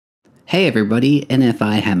Hey everybody,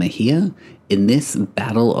 NFIHammer here. In this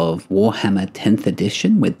battle of Warhammer 10th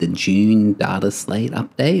edition with the June Dataslate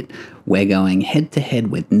update, we're going head to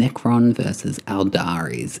head with Necron versus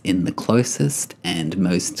Aeldari in the closest and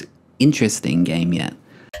most interesting game yet.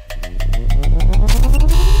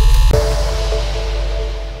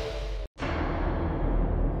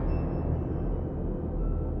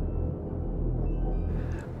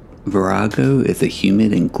 Vhirago is a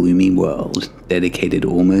humid and gloomy world dedicated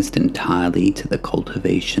almost entirely to the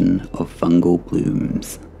cultivation of fungal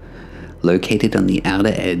blooms. Located on the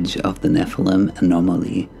outer edge of the Nephilim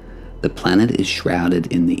anomaly, the planet is shrouded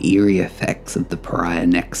in the eerie effects of the Pariah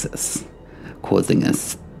Nexus, causing a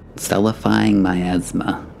stellifying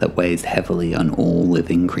miasma that weighs heavily on all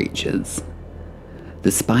living creatures.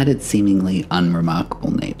 Despite its seemingly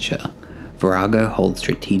unremarkable nature, Vhirago holds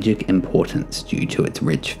strategic importance due to its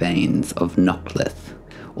rich veins of noctilith,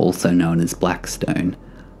 also known as blackstone,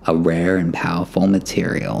 a rare and powerful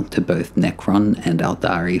material to both Necron and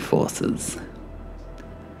Aeldari forces.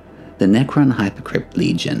 The Necron Hypercrypt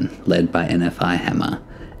Legion, led by NFIHammer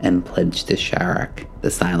and pledged to Sharak, the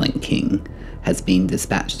Silent King, has been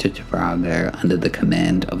dispatched to Vhirago under the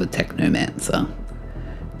command of a technomancer.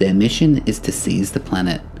 Their mission is to seize the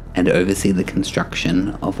planet and oversee the construction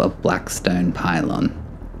of a blackstone pylon,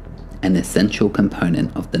 an essential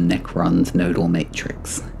component of the Necron's nodal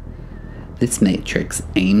matrix. This matrix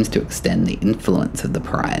aims to extend the influence of the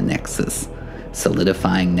Pariah Nexus,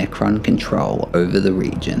 solidifying Necron control over the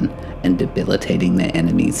region and debilitating their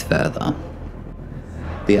enemies further.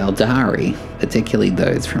 The Aeldari, particularly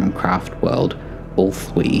those from craft world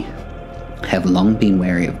Ulthwi, have long been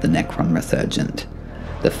wary of the Necron resurgent.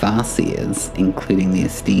 The Farseers, including the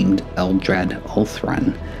esteemed Eldrad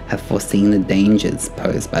Ulthran, have foreseen the dangers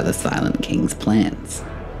posed by the Silent King's plans.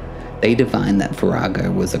 They divined that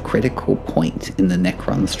Vhirago was a critical point in the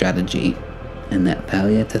Necron strategy, and that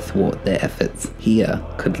failure to thwart their efforts here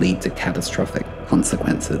could lead to catastrophic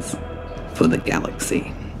consequences for the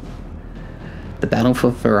galaxy. The battle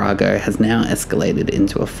for Vhirago has now escalated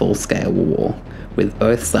into a full-scale war, with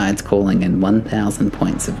both sides calling in 1,000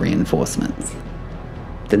 points of reinforcements.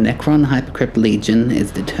 The Necron Hypercrypt Legion is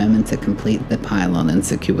determined to complete the pylon and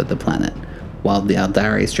secure the planet, while the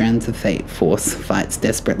Aeldari Strands of Fate force fights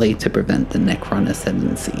desperately to prevent the Necron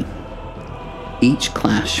ascendancy. Each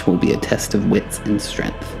clash will be a test of wits and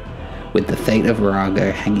strength, with the fate of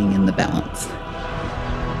Vhirago hanging in the balance.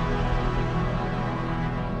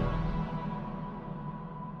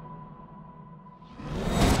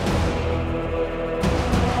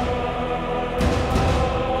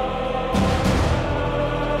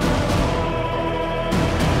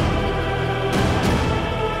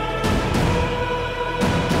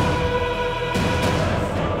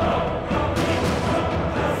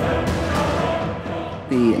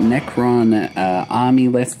 The Necron army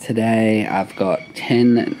list today. I've got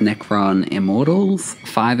 10 Necron Immortals.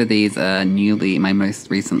 5 of these are my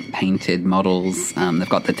most recent painted models. They've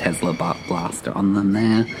got the Tesla blaster on them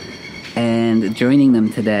there. And joining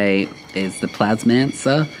them today is the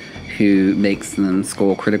Plasmancer, who makes them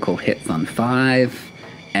score critical hits on 5.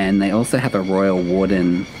 And they also have a Royal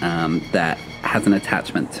Warden that has an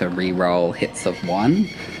attachment to reroll hits of 1.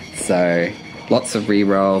 So lots of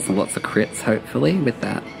rerolls and lots of crits, hopefully, with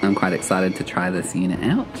that. I'm quite excited to try this unit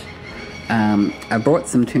out. I brought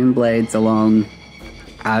some Tomb Blades along.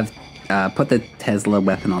 I've put the Tesla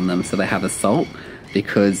weapon on them so they have assault,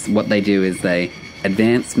 because what they do is they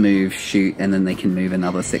advance, move, shoot, and then they can move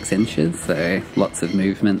another 6 inches, so lots of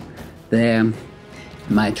movement there.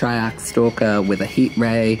 My Triarch Stalker with a Heat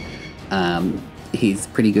Ray. He's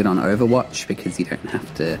pretty good on Overwatch because you don't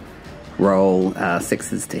have to roll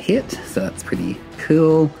 6s to hit, so that's pretty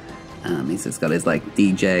cool. He's just got his like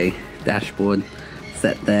DJ dashboard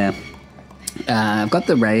set there. I've got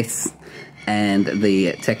the race and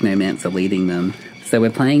the Technomancer leading them. So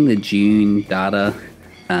we're playing the June data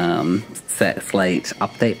slate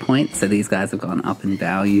update points, so these guys have gone up in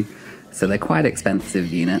value, so they're quite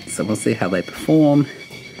expensive units, so we'll see how they perform.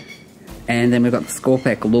 And then we've got the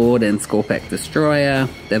Skorpek Lord and Skorpek Destroyer.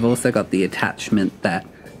 They've also got the attachment that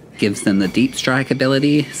gives them the deep strike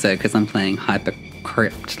ability, so because I'm playing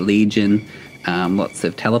Hypercrypt Legion, lots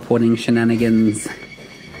of teleporting shenanigans.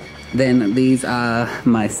 Then these are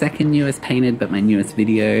my second newest painted, but my newest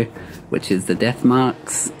video, which is the Death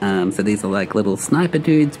Marks. So these are like little sniper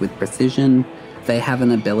dudes with precision. They have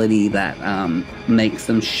an ability that makes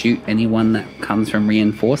them shoot anyone that comes from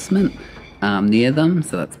reinforcement near them,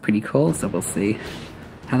 so that's pretty cool, so we'll see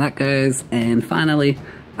how that goes. And finally,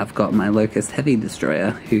 I've got my Locust Heavy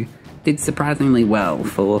Destroyer, who did surprisingly well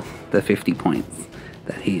for the 50 points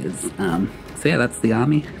that he is. So yeah, that's the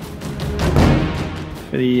army.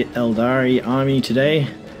 For the Aeldari army today,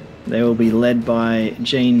 they will be led by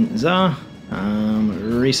Jane Zar.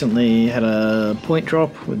 Recently had a point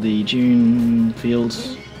drop with the June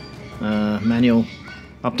Fields manual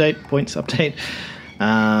update, points update,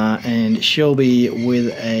 and she'll be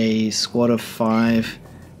with a squad of 5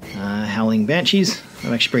 Howling Banshees.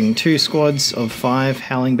 I'm actually bringing 2 squads of 5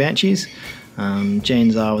 Howling Banshees.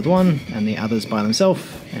 Jane Zar with 1 and the others by themselves,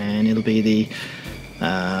 and it'll be the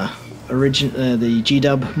the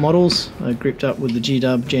G-Dub models grouped up with the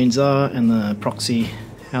G-Dub Jane Zar, and the proxy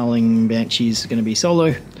Howling Banshees are going to be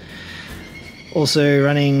solo. Also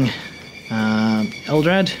running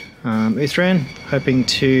Eldrad, Uthran, hoping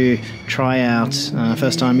to try out,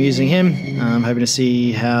 first time using him, hoping to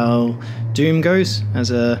see how Doom goes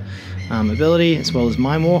as a ability, as well as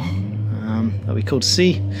Mime War. That'll be cool to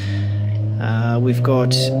see. We've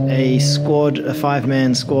got a squad, a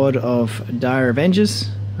 5-man squad of Dire Avengers.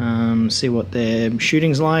 See what their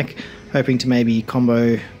shooting's like. Hoping to maybe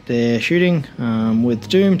combo their shooting with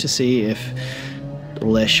Doom to see if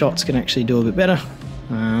all their shots can actually do a bit better.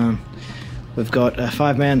 We've got a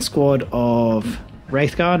 5-man squad of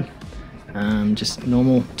Wraithguard, just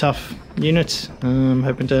normal tough units.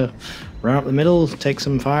 Hoping to run up the middle, take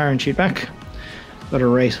some fire and shoot back. Got a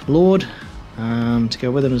Wraith Lord to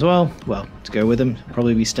go with them as well. Well, to go with them,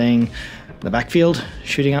 probably be staying in the backfield,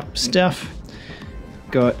 shooting up stuff.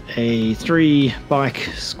 Got a 3-bike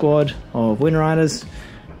squad of Wind Riders.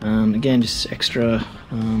 Again, just extra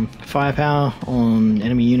firepower on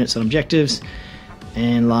enemy units and objectives.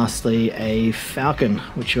 And lastly, a Falcon,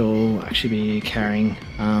 which will actually be carrying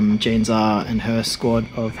Jane Zar and her squad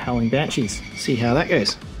of Howling Banshees. See how that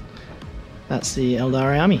goes. That's the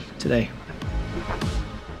Aeldari army today.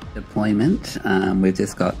 Deployment. We've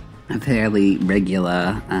just got a fairly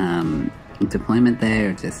regular deployment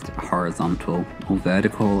there, just horizontal or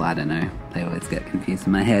vertical, I don't know, they always get confused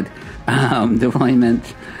in my head.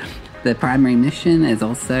 Deployment. The primary mission is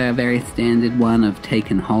also a very standard one of take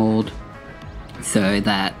and hold, so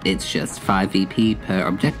that it's just 5 VP per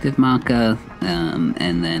objective marker,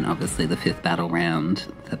 and then obviously the 5th battle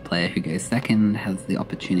round, the player who goes second has the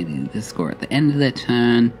opportunity to score at the end of their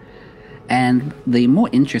turn. And the more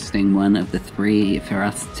interesting one of the 3 for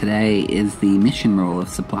us today is the mission rule of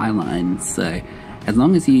supply lines. So as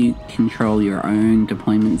long as you control your own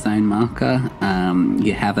deployment zone marker,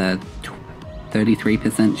 you have a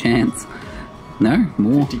 33% chance. No?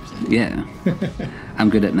 More? 50%. Yeah. I'm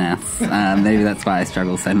good at maths. Maybe that's why I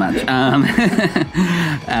struggle so much. Yeah,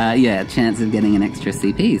 chance of getting an extra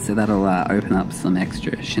CP, so that'll open up some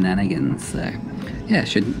extra shenanigans. So yeah,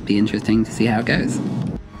 should be interesting to see how it goes.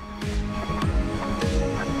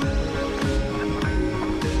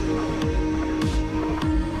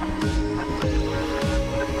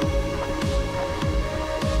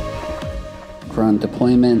 On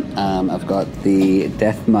deployment, I've got the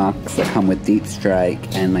death marks that come with deep strike,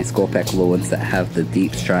 and my Scorpec Lords that have the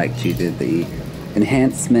deep strike due to the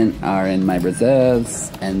enhancement are in my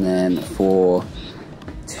reserves, and then for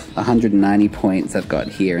 190 points I've got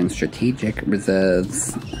here in strategic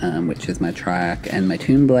reserves, which is my Triarch and my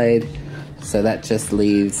Toonblade. So that just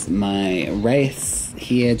leaves my Wraiths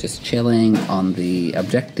here just chilling on the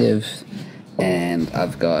objective. And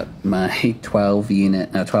I've got my 12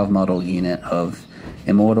 model unit of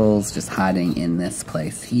Immortals just hiding in this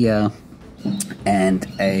place here, and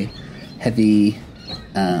a heavy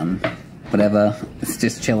whatever is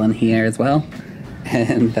just chilling here as well,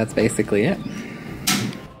 and that's basically it.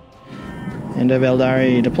 End of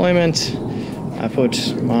Aeldari deployment. I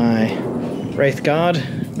put my Wraith Guard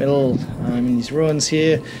middle in these ruins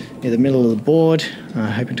here near the middle of the board,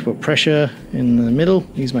 hoping to put pressure in the middle,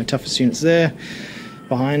 use my toughest units there.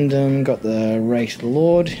 Behind them got the Wraith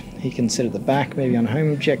Lord, he can sit at the back, maybe on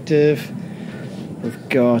home objective. We've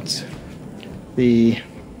got the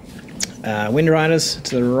Wind Riders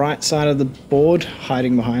to the right side of the board,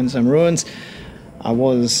 hiding behind some ruins. I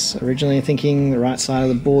was originally thinking the right side of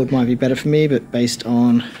the board might be better for me, but based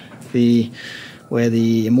on where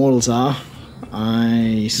the Immortals are,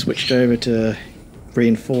 I switched over to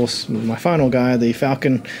reinforce my final guy, the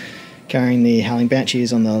Falcon, carrying the Howling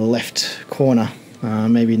Banshees on the left corner,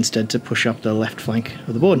 maybe instead to push up the left flank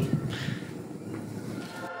of the board.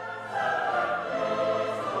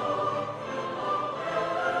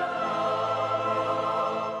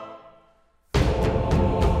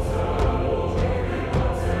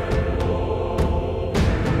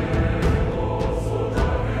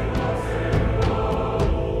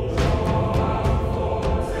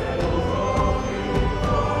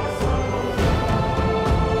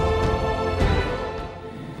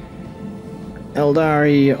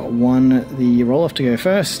 Aeldari won the roll-off to go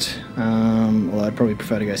first, although I'd probably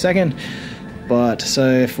prefer to go second. But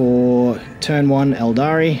so for turn 1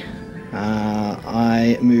 Aeldari,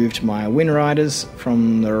 I moved my Wind Riders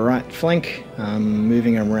from the right flank,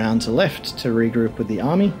 moving them around to left to regroup with the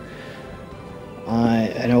army.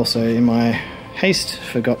 And also in my haste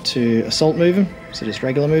forgot to assault move them, so just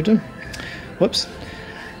regular moved them. Whoops.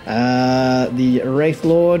 The Wraith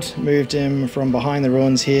Lord moved him from behind the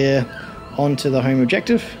ruins here onto the home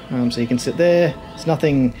objective, so he can sit there. There's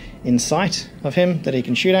nothing in sight of him that he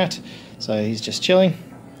can shoot at, so he's just chilling.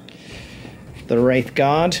 The Wraith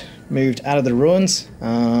Guard moved out of the ruins,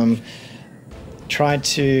 tried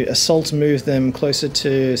to assault move them closer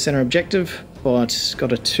to center objective, but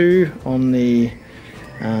got a 2 on the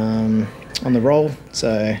roll,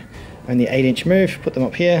 so only 8-inch move, put them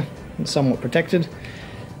up here, somewhat protected.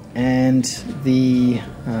 And the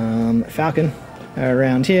Falcon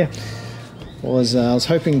around here was I was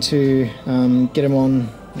hoping to get him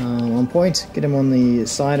on point, get him on the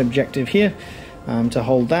side objective here to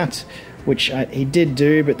hold that, which he did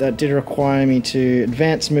do, but that did require me to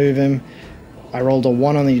advance move him. I rolled a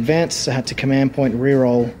 1 on the advance, so I had to command point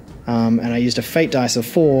reroll, and I used a fate dice of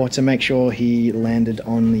 4 to make sure he landed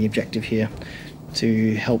on the objective here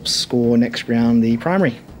to help score next round the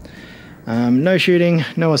primary. No shooting,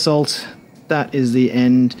 no assault. That is the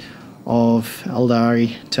end of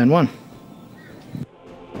Aeldari turn 1.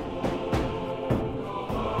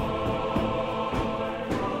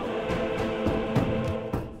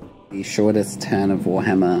 The shortest turn of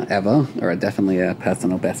Warhammer ever, or definitely a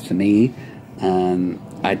personal best for me.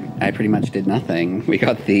 I pretty much did nothing. We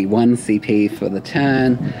got the 1 CP for the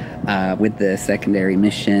turn. With the secondary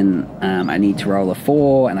mission, I need to roll a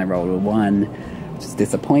 4, and I rolled a 1. Which is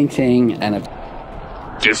disappointing, and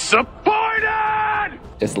disappointed!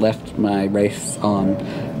 Just left my race on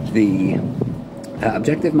the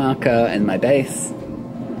objective marker and my base.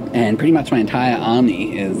 And pretty much my entire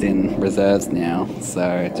army is in reserves now,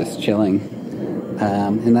 so just chilling.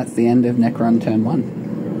 And that's the end of Necron turn 1.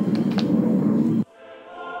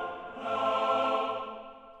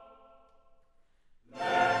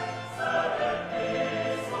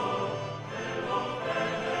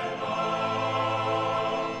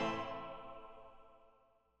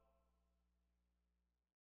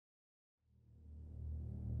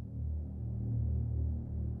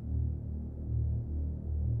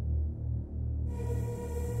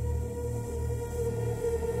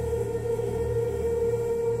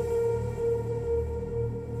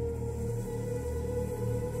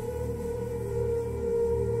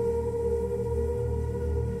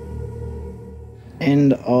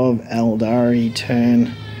 End of Aeldari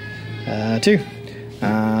turn 2.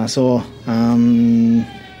 Saw 10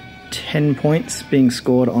 points being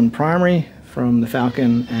scored on primary from the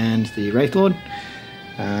Falcon and the Wraith Lord.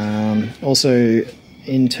 Also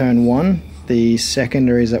in turn 1, the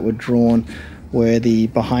secondaries that were drawn were the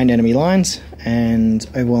behind enemy lines and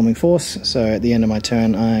overwhelming force. So at the end of my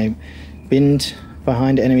turn I binned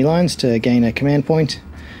behind enemy lines to gain a command point.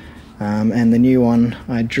 And the new one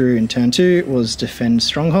I drew in turn 2 was Defend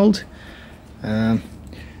Stronghold.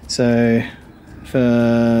 So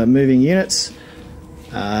for moving units,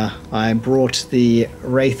 I brought the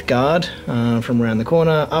Wraith Guard from around the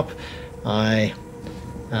corner up. I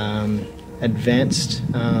advanced,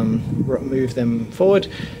 moved them forward.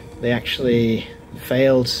 They actually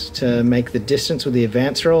failed to make the distance with the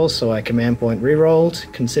advance rolls, so I command point re-rolled,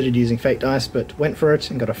 considered using fate dice, but went for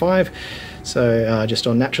it and got a 5. So just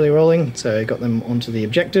on naturally rolling, so got them onto the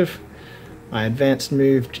objective. I advanced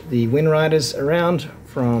moved the Wind Riders around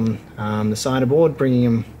from the side aboard,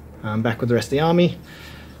 bringing them back with the rest of the army.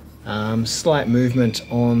 Slight movement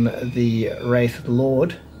on the Wraith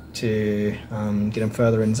Lord to get him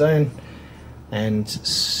further in zone, and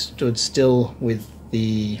stood still with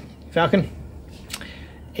the Falcon.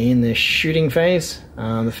 In the shooting phase,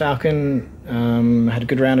 the Falcon had a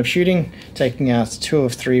good round of shooting, taking out 2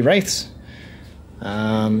 of 3 Wraiths,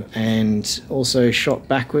 and also shot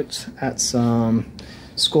backwards at some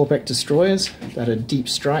Scorpec destroyers that had deep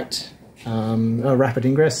striked, rapid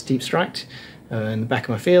ingress, deep striked in the back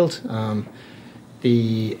of my field.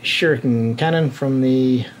 The shuriken cannon from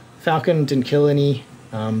the Falcon didn't kill any,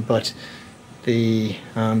 but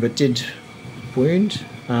did wound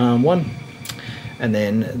 1. And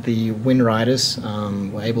then the Wind Riders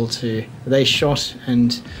were able to, they shot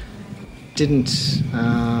and didn't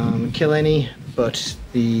kill any, but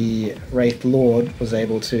the Wraith Lord was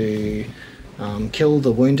able to kill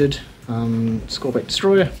the wounded Scorpec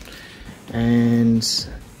destroyer. And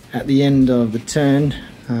at the end of the turn,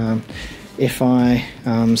 if I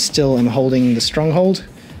still am holding the stronghold,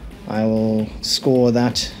 I will score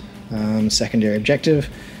that secondary objective,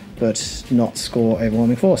 but not score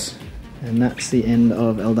overwhelming force. And that's the end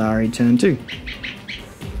of Aeldari turn 2.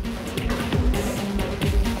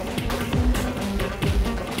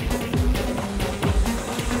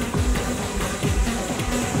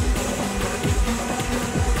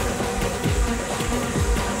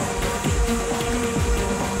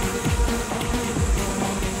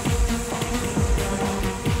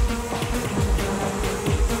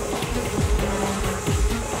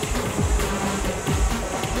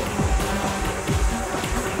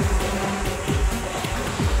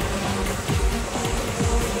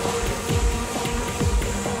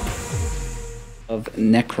 Of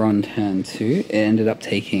Necron turn 2, it ended up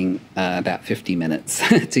taking about 50 minutes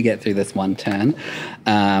to get through this one turn.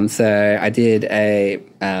 So I did a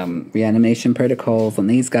reanimation protocols on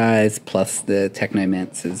these guys, plus the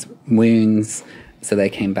Technomancer's wounds, so they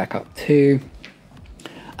came back up too.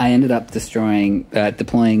 I ended up deploying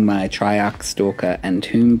my Triarch Stalker and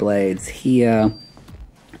Tomb Blades here,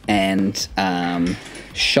 and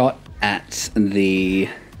shot at the,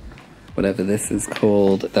 whatever this is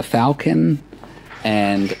called, the Falcon.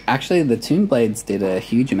 And actually the Tomb Blades did a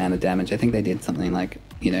huge amount of damage. I think they did something like,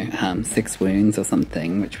 6 wounds or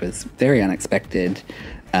something, which was very unexpected.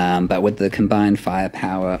 But with the combined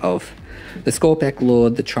firepower of the Scorpec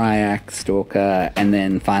Lord, the Triarch Stalker, and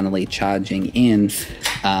then finally charging in,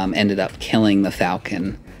 ended up killing the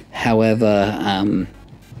Falcon. However,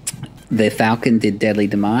 the Falcon did Deadly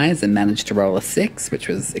Demise and managed to roll a 6, which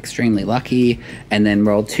was extremely lucky, and then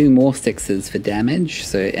rolled 2 more 6s for damage,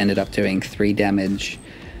 so it ended up doing 3 damage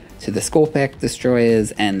to the Scorpec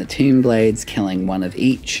Destroyers and the Tomb Blades, killing 1 of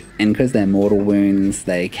each, and because they're mortal wounds,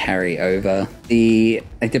 they carry over. I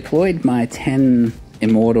deployed my 10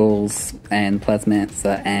 Immortals and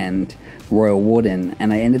Plasmancer and Royal Warden,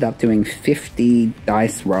 and I ended up doing 50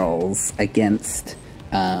 dice rolls against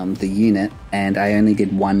the unit, and I only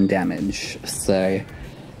did 1 damage, so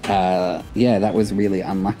yeah, that was really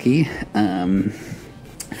unlucky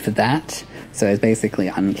for that. So it's basically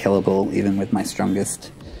unkillable even with my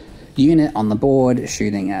strongest unit on the board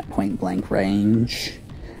shooting at point blank range.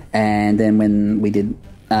 And then when we did,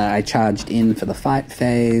 I charged in for the fight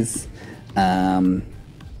phase, and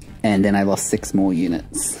then I lost 6 more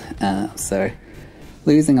units, so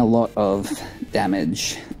losing a lot of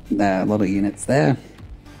damage, a lot of units there.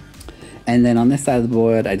 And then on this side of the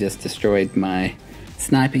board, I just destroyed my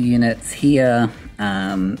sniper units here,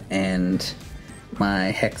 and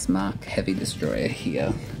my Hexmark Heavy Destroyer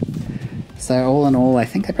here. So all in all, I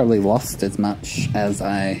think I probably lost as much as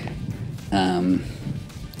I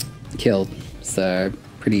killed. So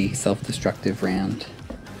pretty self-destructive round.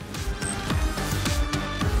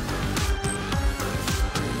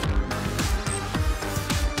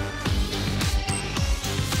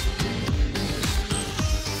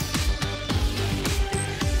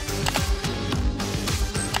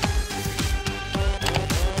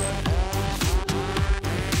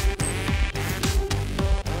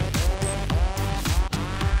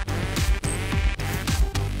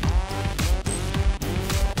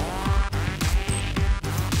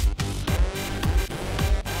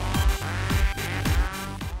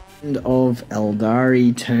 End of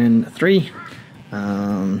Aeldari turn 3.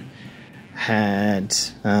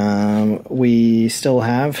 We still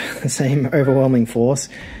have the same overwhelming force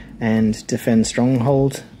and defend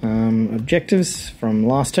stronghold objectives from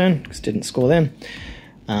last turn, because didn't score them.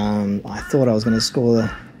 I thought I was going to score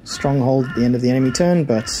the stronghold at the end of the enemy turn,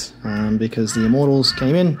 but because the Immortals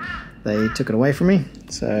came in, they took it away from me.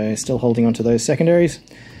 So still holding on to those secondaries.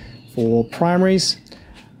 For primaries,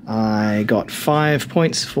 I got 5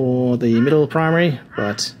 points for the middle primary,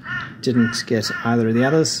 but didn't get either of the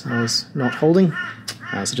others. I was not holding,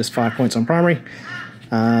 so just 5 points on primary.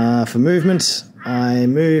 For movement, I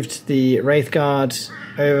moved the Wraithguard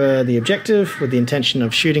over the objective with the intention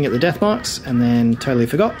of shooting at the death marks, and then totally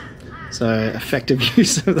forgot. So effective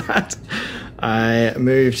use of that. I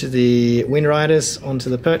moved the Wind Riders onto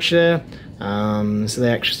the perch there, so they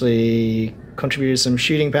actually contributed some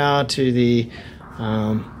shooting power to the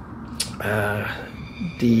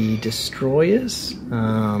destroyers,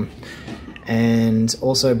 and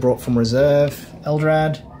also brought from reserve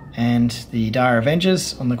Eldrad and the Dire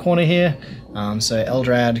Avengers on the corner here, so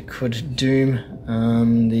Eldrad could doom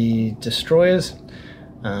the destroyers.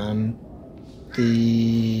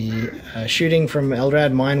 The shooting from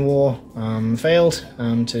Eldrad Mine War failed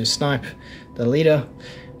to snipe the leader,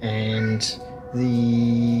 and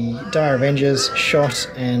the Dire Avengers shot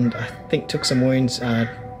and I think took some wounds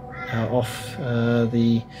off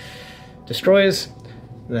the destroyers.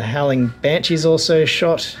 The Howling Banshees also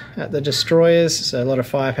shot at the destroyers, so a lot of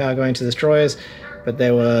firepower going to the destroyers, but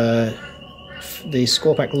the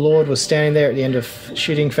Scorpack Lord was standing there at the end of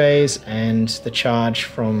shooting phase, and the charge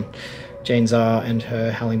from Jane Zar and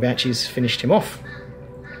her Howling Banshees finished him off.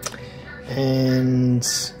 And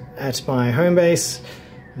at my home base,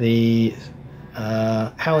 the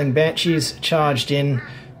Howling Banshees charged in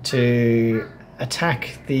to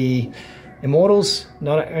attack the Immortals,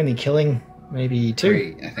 not only killing maybe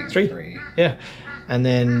two, I think three, yeah, and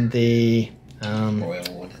then the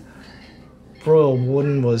Royal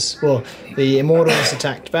Warden was, well, the Immortals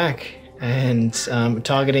attacked back and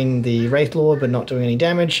targeting the Wraith Lord but not doing any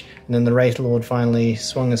damage, and then the Wraith Lord finally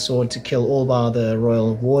swung a sword to kill all bar the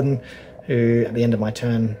Royal Warden, who at the end of my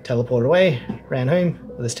turn teleported away, ran home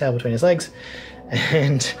with his tail between his legs,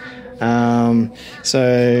 and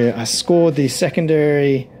so I scored the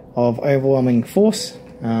secondary of overwhelming force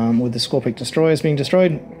with the Scorpic destroyers being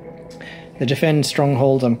destroyed. The defend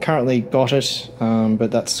stronghold, I'm currently got it,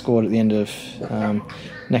 but that's scored at the end of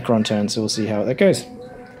Necron turn, so we'll see how that goes.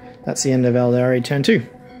 That's the end of Aeldari turn 2.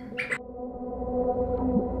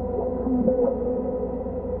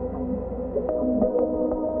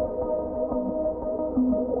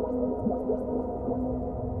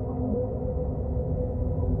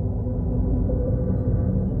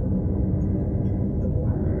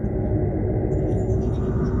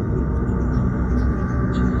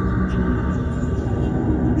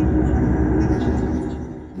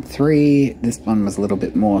 This one was a little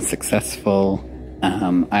bit more successful.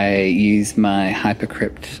 I used my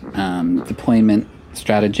Hypercrypt deployment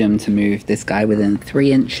stratagem to move this guy within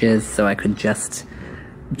 3 inches so I could just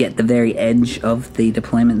get the very edge of the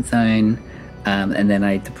deployment zone, and then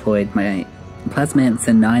I deployed my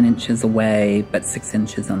Plasmancer 9 inches away but 6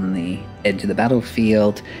 inches on the edge of the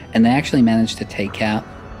battlefield, and they actually managed to take out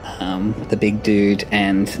the big dude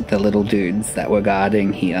and the little dudes that were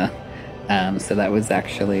guarding here. So that was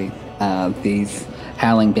actually these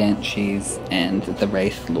Howling Banshees and the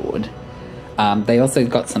Wraith Lord. They also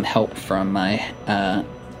got some help from my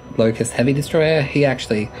Locust Heavy Destroyer. He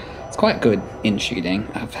actually is quite good in shooting.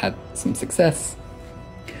 I've had some success.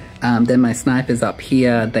 Then my snipers up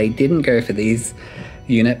here, they didn't go for these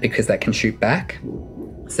unit because they can shoot back.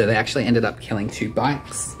 So they actually ended up killing 2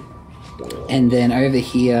 bikes. And then over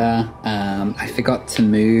here, I forgot to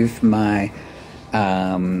move my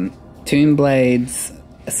Tomb Blades,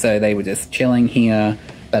 so they were just chilling here,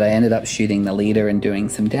 but I ended up shooting the leader and doing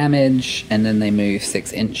some damage, and then they moved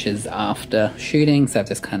 6 inches after shooting, so I've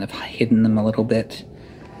just kind of hidden them a little bit.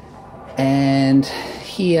 And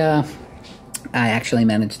here, I actually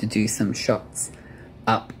managed to do some shots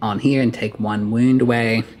up on here and take 1 wound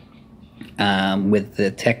away with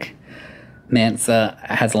the Tech Mancer.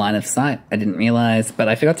 Has line of sight, I didn't realize, but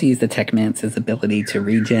I forgot to use the Tech Mancer's ability to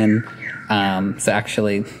regen. So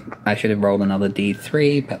actually, I should have rolled another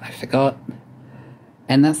D3, but I forgot.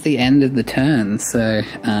 And that's the end of the turn, so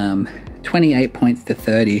 28 points to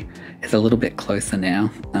 30 is a little bit closer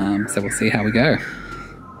now, so we'll see how we go.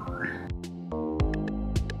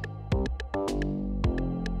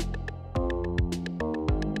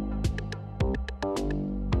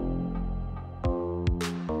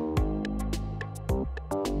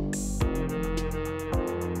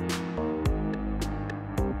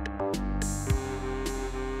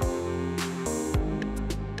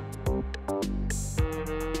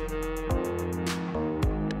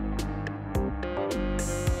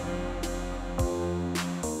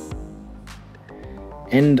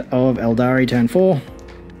 End of Aeldari turn 4.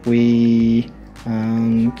 We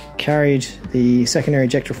carried the secondary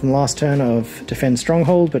objective from last turn of defend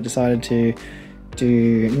stronghold, but decided to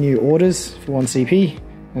do new orders for 1 CP,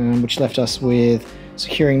 which left us with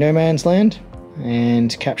securing no man's land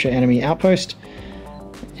and capture enemy outpost.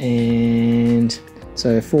 And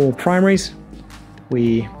so for primaries,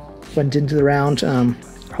 we went into the round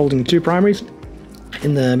holding 2 primaries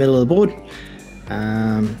in the middle of the board.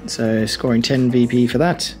 So scoring 10 VP for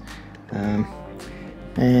that.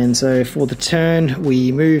 And so for the turn,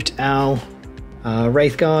 we moved our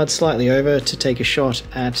Wraith Guard slightly over to take a shot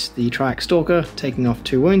at the Triax Stalker, taking off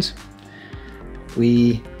 2 wounds.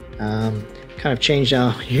 We kind of changed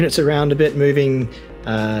our units around a bit, moving,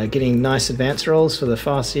 getting nice advance rolls for the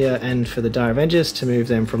Farseer and for the Dire Avengers to move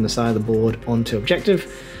them from the side of the board onto objective,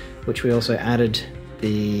 which we also added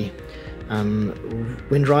the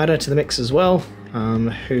Wind Rider to the mix as well,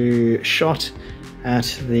 who shot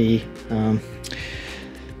at the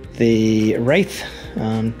Wraith,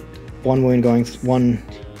 1 wound going, 1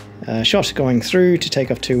 shot going through to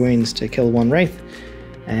take off 2 wounds to kill 1 Wraith,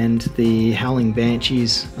 and the Howling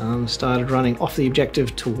Banshees started running off the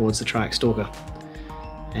objective towards the Triax Stalker.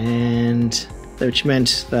 and which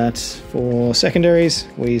meant that for secondaries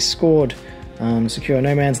we scored secure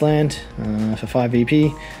no man's land for 5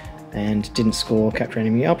 VP and didn't score capture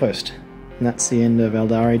enemy outpost. And that's the end of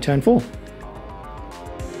Aeldari turn 4.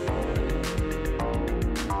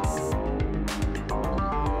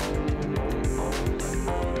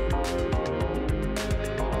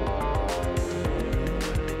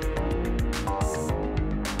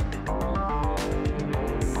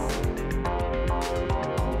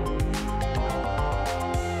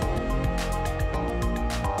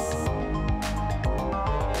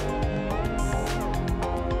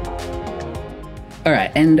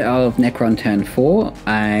 Alright, end of Necron turn 4.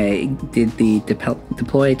 I did the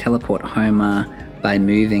deploy teleport Homer by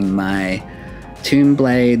moving my Tomb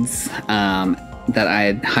Blades that I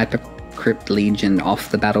had Hypercrypt Legion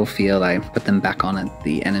off the battlefield. I put them back on at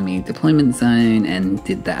the enemy deployment zone and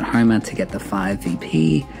did that Homer to get the 5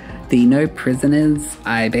 VP. The no prisoners,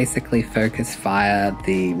 I basically focus fire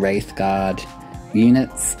the Wraith Guard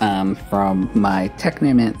units from my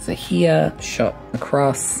Technomancer here, shot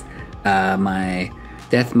across. My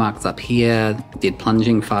death marks up here, did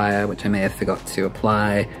plunging fire, which I may have forgot to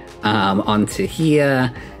apply, onto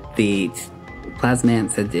here. The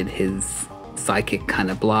Plasmancer did his psychic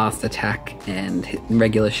kind of blast attack and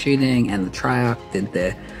regular shooting, and the Triarch did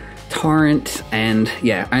their torrent, and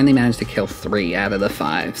yeah, I only managed to kill 3 out of the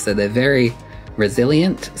 5, so they're very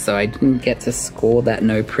resilient, so I didn't get to score that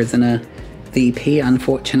no prisoner VP,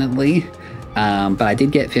 unfortunately. But I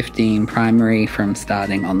did get 15 primary from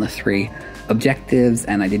starting on the 3 objectives,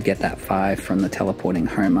 and I did get that 5 from the teleporting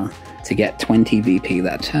Homer to get 20 VP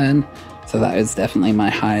that turn. So that is definitely my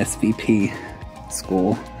highest VP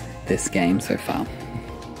score this game so far.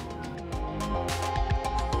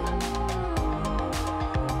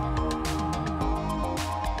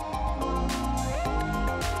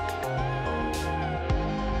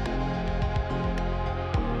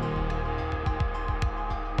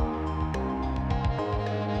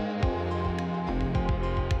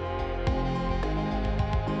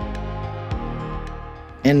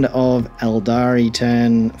 End of Aeldari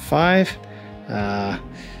turn 5.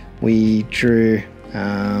 We drew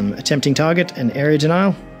attempting target and area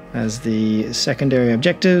denial as the secondary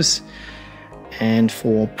objectives, and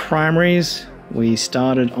for primaries we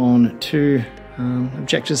started on 2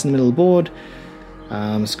 objectives in the middle of the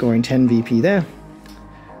board, scoring 10 VP there.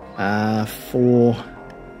 For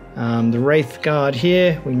the Wraith Guard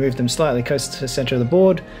here, we moved them slightly close to the center of the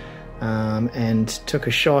board and took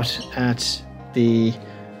a shot at the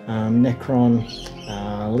Necron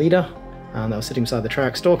leader that was sitting beside the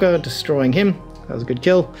Triarch Stalker, destroying him. That was a good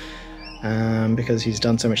kill because he's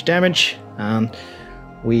done so much damage.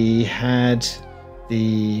 We had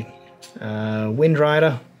the Wind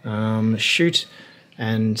Rider shoot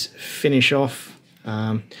and finish off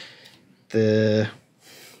the,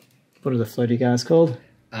 what are the floaty guys called?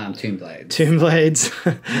 Tomb Blades. Tomb Blades,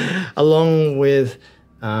 along with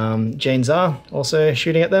Jane Zar also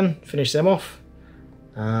shooting at them, finish them off.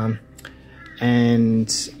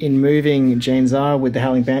 And in moving Jane Zar with the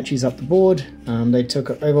Howling Banshees up the board, they took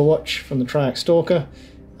Overwatch from the Triarch Stalker,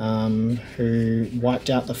 who wiped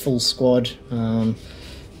out the full squad,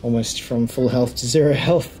 almost from full health to 0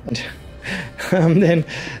 health. And then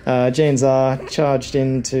Jane Zar charged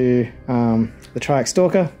into the Triarch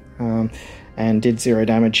Stalker and did 0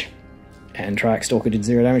 damage, and Triarch Stalker did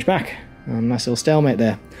 0 damage back. Nice little stalemate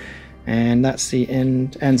there. And that's the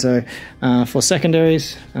end. And so for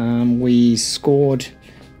secondaries, we scored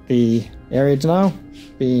the area denial,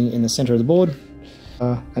 being in the center of the board,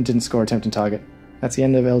 and didn't score attempting target. That's the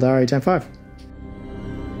end of Aeldari turn 5.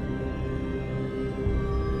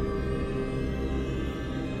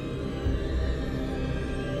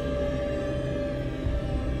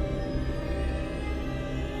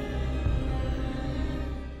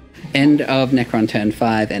 End of Necron turn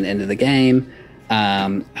 5 and end of the game.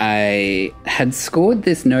 I had scored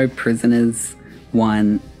this no prisoners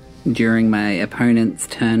one during my opponent's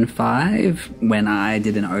turn 5 when I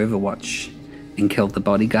did an Overwatch and killed the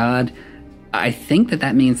bodyguard. I think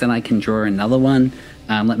that means that I can draw another one.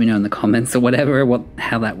 Let me know in the comments or whatever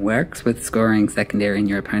how that works with scoring secondary in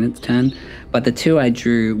your opponent's turn. But the 2 I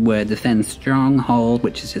drew were Defend Stronghold,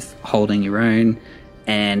 which is just holding your own,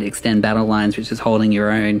 and Extend Battle Lines, which is holding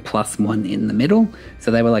your own +1 in the middle. So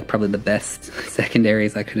they were like probably the best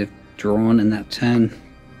secondaries I could have drawn in that turn.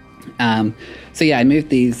 So yeah, I moved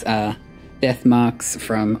these death marks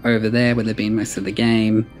from over there where they've been most of the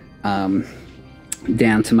game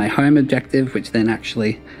down to my home objective, which then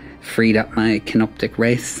actually freed up my Canoptic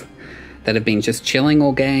Wraiths that have been just chilling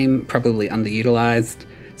all game, probably underutilized.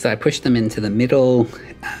 So I pushed them into the middle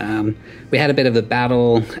We had a bit of a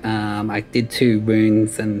battle. I did 2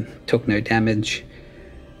 wounds and took no damage.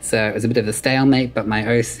 So it was a bit of a stalemate, but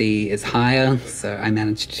my OC is higher, so I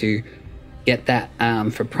managed to get that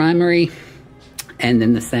for primary. And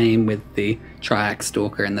then the same with the Triax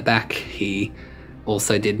Stalker in the back. He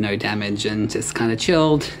also did no damage and just kind of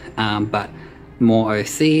chilled, but more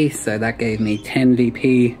OC, so that gave me 10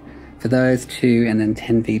 VP for those 2, and then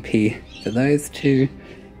 10 VP for those 2.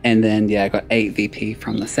 And then, yeah, I got 8 VP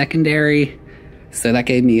from the secondary. So that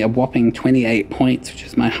gave me a whopping 28 points, which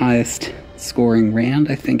is my highest scoring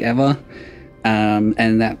round, I think, ever.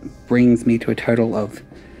 And that brings me to a total of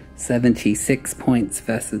 76 points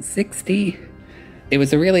versus 60. It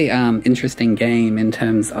was a really interesting game in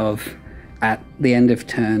terms of, at the end of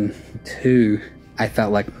turn 2, I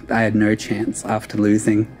felt like I had no chance after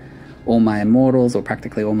losing all my immortals, or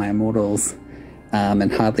practically all my immortals,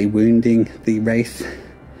 and hardly wounding the Wraith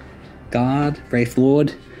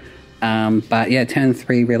Lord. But yeah, turn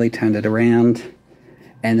 3 really turned it around.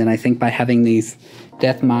 And then I think by having these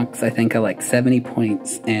death marks, I think are like 70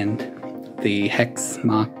 points, and the Hex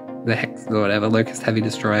mark, the Hex or whatever, Locust Heavy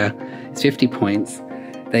Destroyer, is 50 points.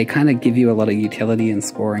 They kind of give you a lot of utility in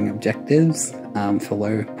scoring objectives for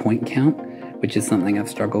low point count, which is something I've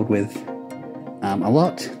struggled with a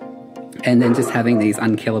lot. And then just having these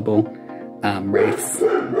unkillable wraiths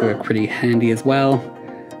were pretty handy as well.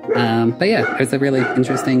 But yeah, it was a really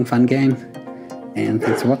interesting, fun game, and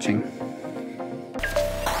thanks for watching.